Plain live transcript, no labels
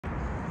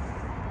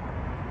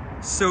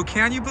So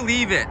can you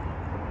believe it?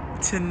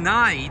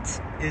 Tonight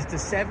is the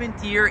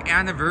 7th year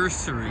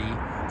anniversary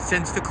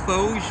since the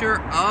closure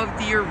of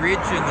the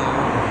original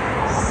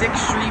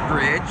 6th Street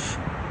Bridge,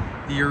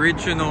 the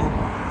original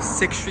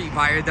 6th Street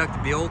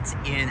Viaduct built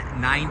in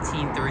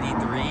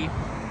 1933.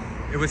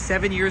 It was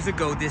 7 years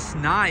ago this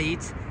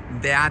night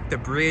that the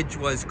bridge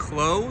was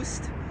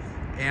closed.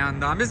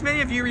 And as many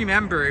of you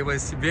remember, it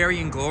was very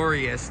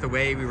inglorious the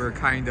way we were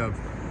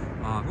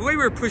the way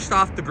we were pushed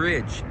off the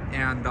bridge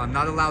and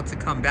not allowed to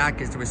come back,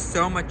 because there was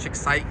so much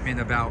excitement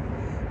about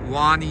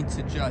wanting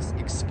to just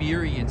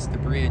experience the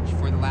bridge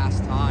for the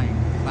last time,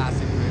 the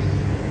classic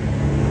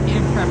bridge,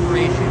 in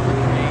preparation for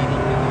creating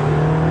the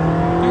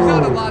new. There's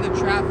not a lot of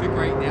traffic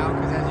right now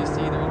because, as you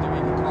see, they're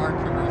doing a car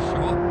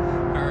commercial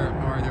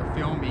or they're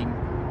filming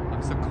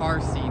some car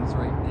scenes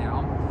right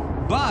now.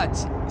 But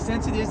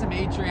since it is a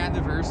major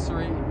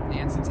anniversary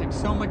and since I'm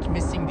so much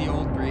missing the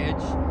old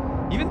bridge,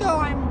 even though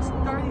I'm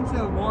starting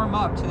to warm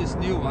up to this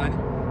new one,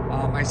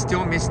 I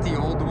still miss the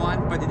old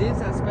one, but it is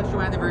a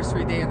special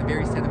anniversary day and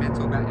very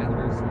sentimental about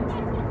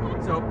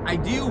anniversaries. So I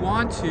do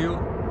want to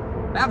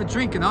have a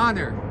drink in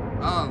honor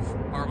of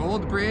our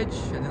old bridge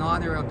and in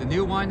honor of the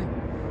new one.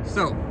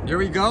 So here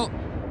we go.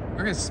 We're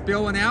gonna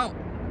spill one out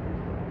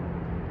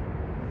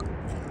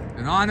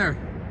in honor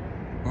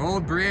of our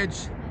old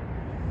bridge.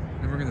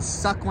 And we're gonna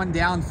suck one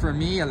down for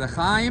me, a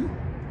l'chaim.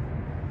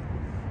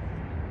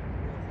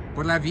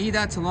 Por la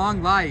vida, to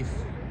long life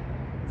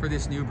for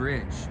this new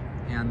bridge.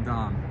 And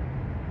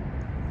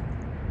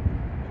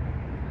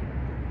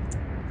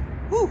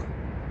whew,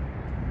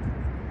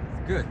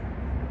 it's good.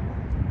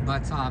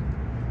 But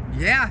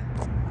yeah.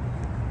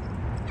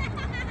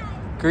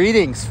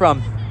 Greetings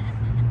from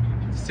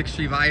 6th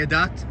Street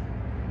Viaduct.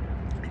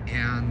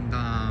 And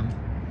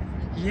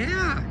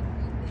yeah,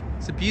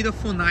 it's a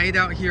beautiful night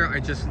out here. I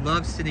just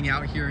love sitting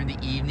out here in the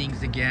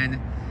evenings again.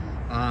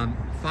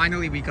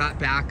 Finally, we got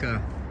back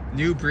a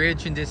new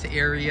bridge in this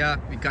area.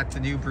 We got the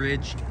new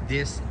bridge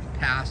this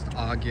past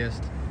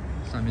August,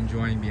 so I'm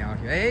enjoying being out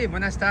here. Hey,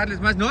 buenas tardes,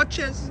 buenas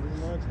noches.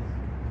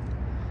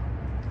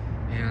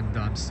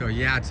 And so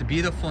yeah, it's a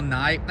beautiful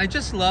night. I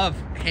just love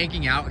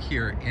hanging out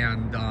here,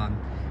 and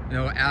you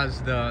know,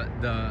 as the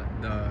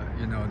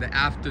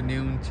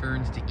afternoon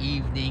turns to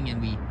evening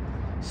and we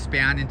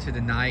span into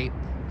the night,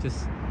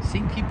 just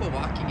seeing people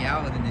walking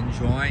out and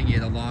enjoying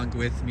it along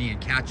with me and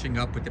catching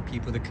up with the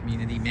people of the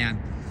community,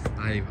 man,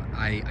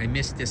 I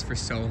missed this for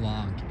so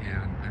long,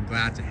 and I'm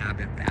glad to have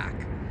it back.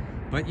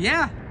 But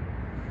yeah,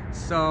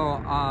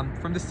 so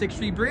from the 6th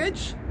Street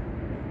Bridge,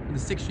 from the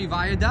 6th Street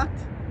Viaduct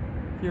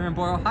here in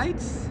Boyle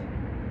Heights,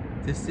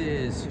 this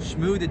is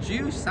Shmoo the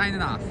Jew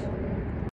signing off.